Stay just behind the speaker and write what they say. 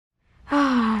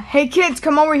Hey kids,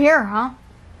 come over here, huh?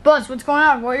 Buzz, what's going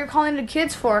on? What are you calling the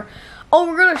kids for? Oh,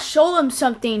 we're gonna show them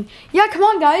something. Yeah, come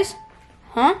on, guys.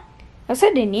 Huh? I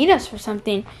said they need us for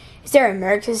something. Is there an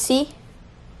emergency?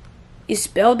 You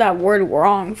spelled that word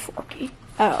wrong, Forky.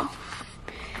 Oh.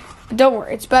 Don't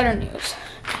worry, it's better news.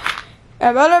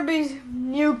 It better be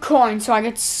new coin so I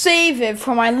can save it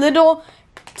for my little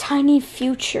tiny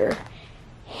future.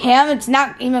 Ham, it's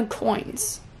not even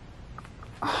coins.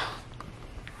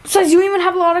 Besides, you even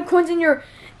have a lot of coins in your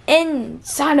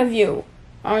inside of you.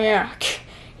 Oh yeah.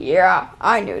 Yeah,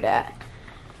 I knew that.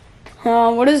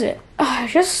 What is it?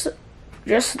 Just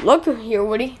look here,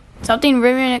 Woody. Something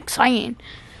really exciting.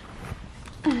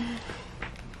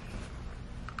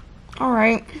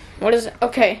 Alright. What is it?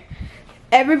 Okay.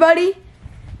 Everybody,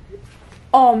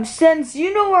 since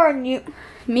you know our me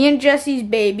and Jesse's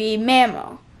baby,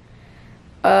 Mamo.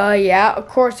 Yeah, of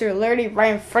course, they're literally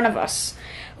right in front of us.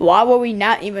 Why would we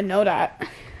not even know that?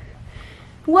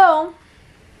 Well,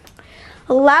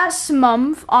 last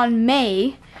month on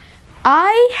May,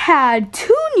 I had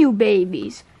 2 new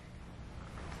babies.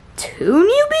 2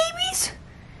 new babies?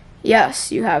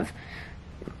 Yes, you have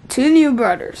 2 new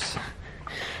brothers.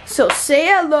 So say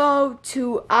hello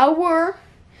to our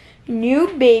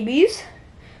new babies,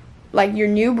 like your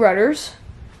new brothers,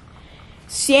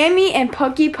 Sammy and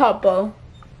Pucky Puppo.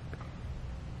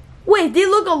 Wait, they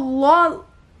look a lot.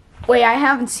 Wait, I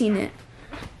haven't seen it.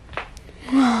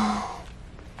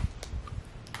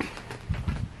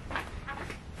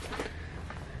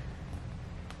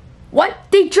 What?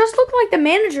 They just look like the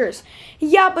managers.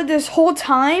 Yeah, but this whole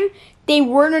time, they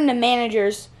weren't the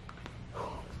managers.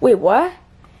 Wait, what?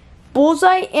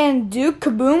 Bullseye and Duke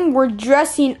Kaboom were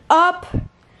dressing up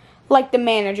like the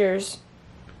managers.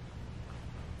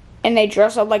 And they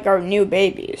dress up like our new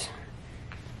babies.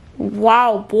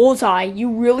 Wow, Bullseye,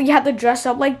 you really had to dress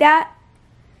up like that?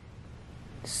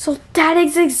 So that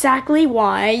is exactly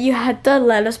why you had to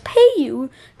let us pay you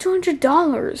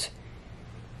 $200.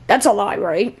 That's a lie,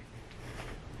 right?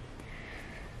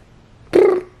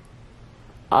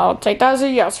 I'll take that as a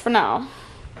yes for now.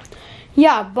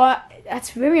 Yeah, but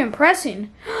that's very impressive.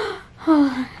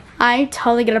 I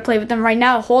totally gotta play with them right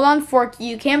now. Hold on, Forky.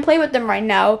 You can't play with them right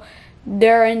now.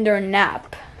 They're in their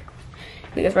nap.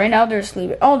 Because right now they're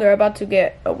sleeping. Oh, they're about to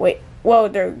get awake. Whoa,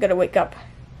 they're gonna wake up.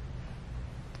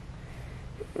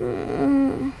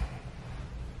 I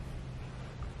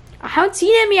haven't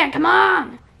seen him yet. Come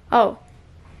on. Oh.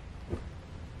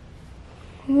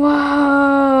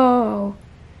 Whoa.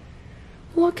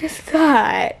 Look at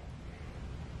that.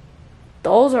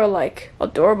 Those are like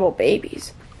adorable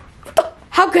babies.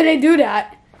 How could I do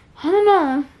that? I don't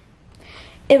know.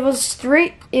 It was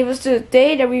the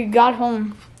day that we got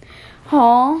home.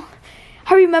 Aw.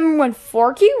 I remember when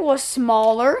Forky was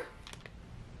smaller.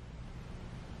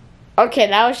 Okay,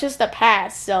 that was just the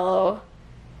past, so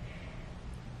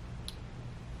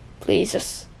please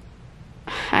just,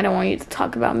 I don't want you to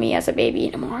talk about me as a baby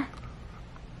anymore.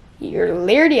 You're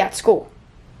literally at school.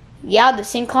 Yeah, the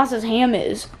same class as Ham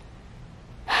is.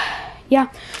 Yeah,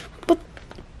 but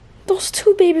those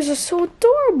 2 babies are so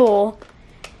adorable.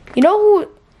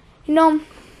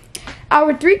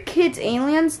 Our 3 kids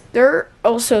aliens, they're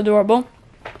also adorable.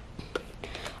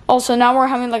 Also, now we're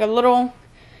having like a little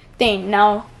thing.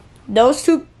 Now, those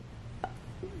 2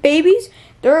 babies,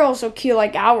 they're also cute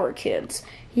like our kids.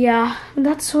 Yeah,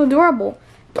 that's so adorable.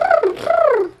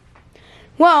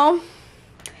 Well,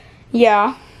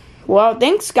 yeah. Well,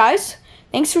 thanks, guys.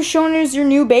 Thanks for showing us your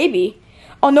new baby.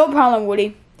 Oh, no problem,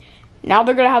 Woody. Now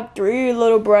they're gonna have 3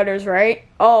 little brothers, right?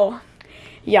 Oh,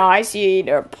 yeah, I see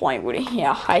the point, Woody.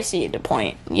 Yeah, I see the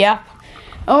point. Yeah.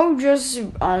 Oh, just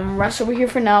rest over here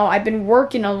for now. I've been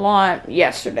working a lot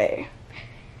yesterday.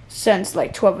 Since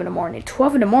like 12 in the morning.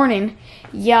 12 in the morning?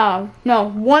 Yeah. No,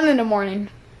 1 in the morning.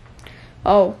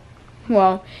 Oh.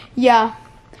 Well, yeah.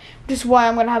 Which is why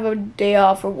I'm gonna have a day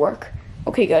off of work.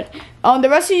 Okay, good. The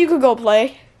rest of you could go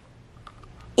play.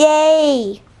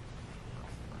 Yay!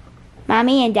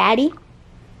 Mommy and Daddy?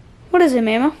 What is it,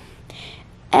 Mama?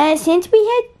 Since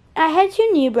I had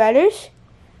 2 new brothers.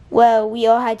 Well, we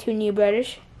all had 2 new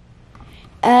brothers.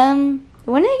 When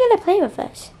are they gonna play with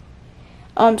us?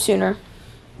 Sooner.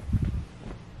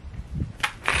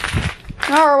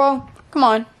 Alright, well, come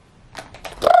on.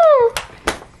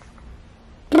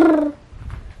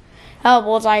 Oh,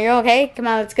 Bullseye, you okay? Come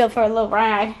on, let's go for a little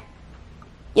ride.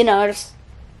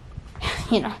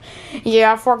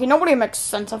 Yeah, Forky, nobody makes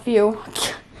sense of you.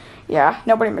 Yeah,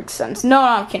 nobody makes sense. No,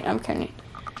 I'm kidding.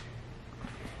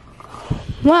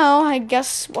 Well, I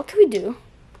guess, what can we do?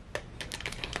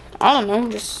 I don't know,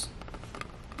 just,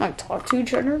 like, talk to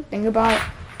each other, think about,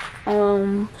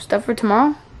 stuff for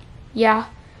tomorrow. Yeah.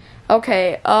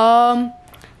 Okay,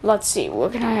 let's see.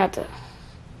 What can I have to...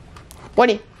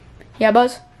 Woody. Yeah,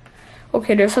 Buzz?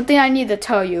 Okay, there's something I need to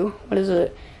tell you. What is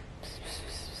it?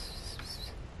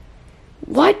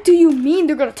 What do you mean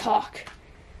they're gonna talk?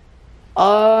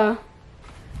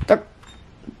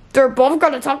 They're both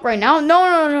gonna talk right now?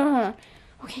 No.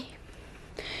 Okay.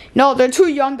 No, they're too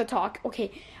young to talk.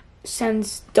 Okay,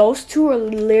 since those two are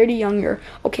literally younger.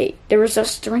 Okay, there was a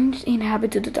strange thing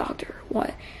happened to the doctor.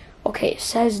 What? Okay, it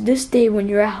says this day when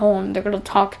you're at home, they're gonna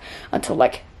talk until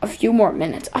like a few more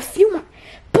minutes. A few more.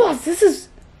 Boss, this is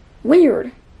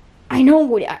weird. I know,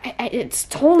 Woody. It's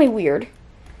totally weird.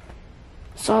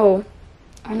 So,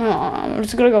 I know. I'm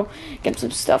just gonna go get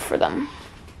some stuff for them.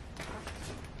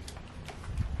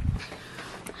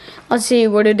 Let's see.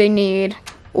 What do they need?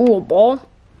 Ooh, a ball.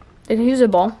 They can use a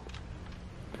ball.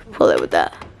 Pull it with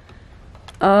that.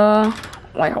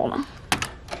 Wait, hold on.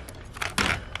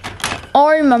 Oh,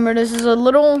 I remember, this is a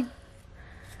little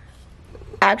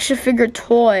action figure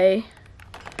toy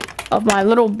of my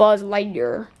little Buzz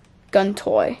Lightyear gun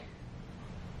toy.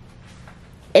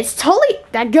 It's totally,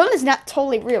 that gun is not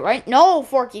totally real, right? No,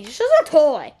 Forky, it's just a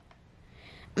toy.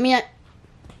 I mean,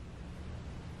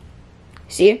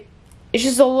 see? It's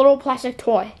just a little plastic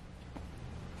toy.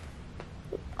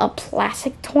 A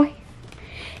plastic toy?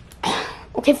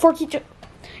 Okay, Forky,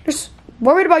 just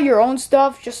worried about your own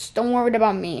stuff. Just don't worry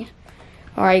about me.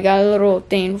 Alright, got a little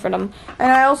thing for them.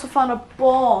 And I also found a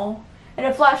ball and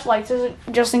a flashlight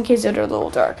just in case they're a little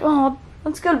dark. Oh,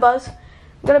 that's good, Buzz.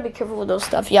 Gotta be careful with those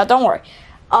stuff. Yeah, don't worry.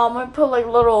 I put like a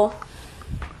little...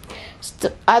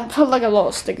 I put like a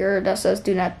little sticker that says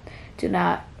do not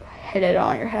hit it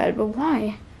on your head. But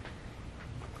why?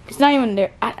 It's not even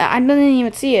there. I didn't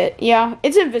even see it. Yeah,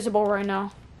 it's invisible right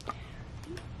now.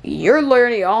 You're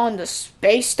literally on the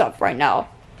space stuff right now.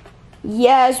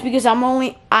 Yes, because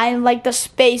I like the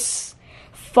space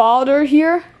father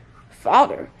here.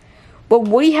 Father. But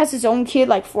Woody has his own kid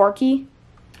like Forky.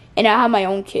 And I have my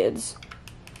own kids.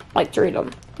 Like 3 of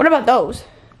them. What about those?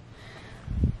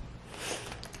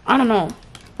 I don't know.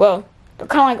 Well, they're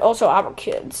kind of like also our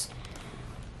kids.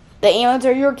 The aliens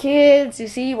are your kids. You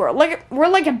see, we're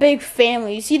like a big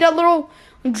family. You see that little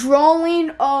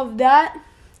drawing of that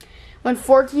when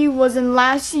Forky was in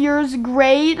last year's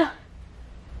grade,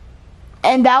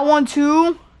 and that one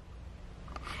too.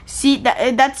 See,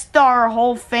 that's our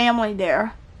whole family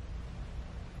there.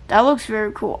 That looks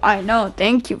very cool. I know.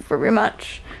 Thank you very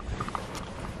much.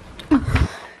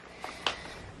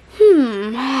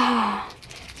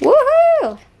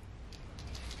 Woohoo!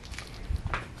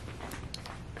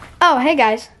 Oh, hey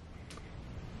guys.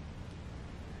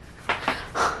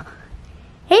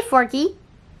 Hey, Forky.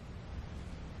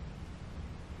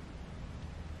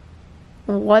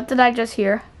 What did I just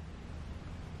hear?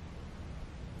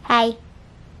 Hi.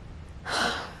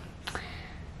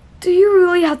 Do you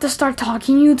really have to start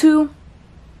talking, you two?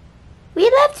 We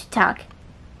love to talk.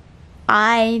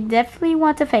 I definitely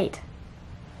want to fight.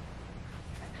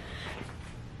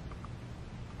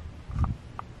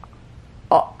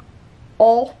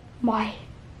 Oh my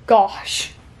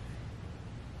gosh.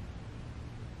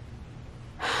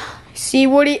 See,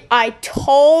 Woody, I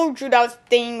told you that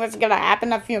thing was gonna happen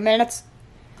in a few minutes.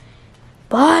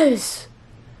 Buzz,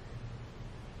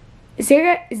 is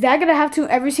that gonna happen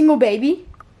to every single baby?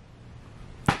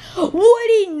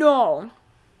 Woody, no.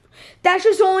 That's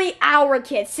just only our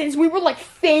kids, since we were like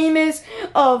famous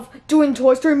of doing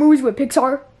Toy Story movies with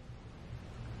Pixar.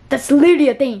 That's literally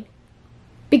a thing.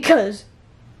 Because,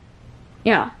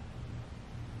 yeah.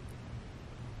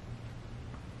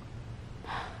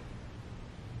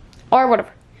 Or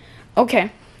whatever.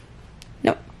 Okay.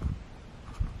 No.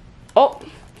 Oh.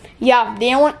 Yeah,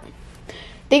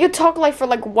 they could talk like for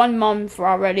like 1 month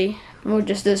already. Or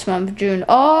just this month, June.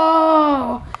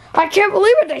 Oh, I can't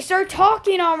believe it. They start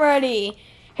talking already.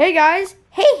 Hey guys.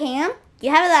 Hey Ham,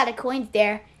 you have a lot of coins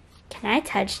there. Can I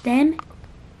touch them?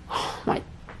 Oh my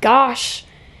gosh.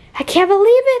 I can't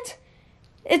believe it.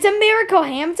 It's a miracle,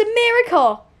 Ham. It's a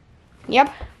miracle.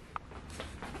 Yep.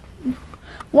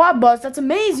 Wow, Buzz, that's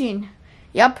amazing.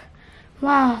 Yep.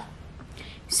 Wow.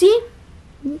 See?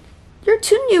 Your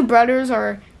 2 new brothers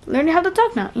are learning how to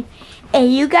talk now. Hey,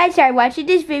 you guys are watching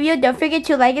this video. Don't forget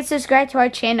to like and subscribe to our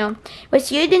channel. We'll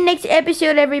see you in the next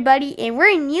episode, everybody. And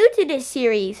we're new to this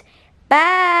series.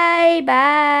 Bye.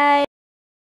 Bye.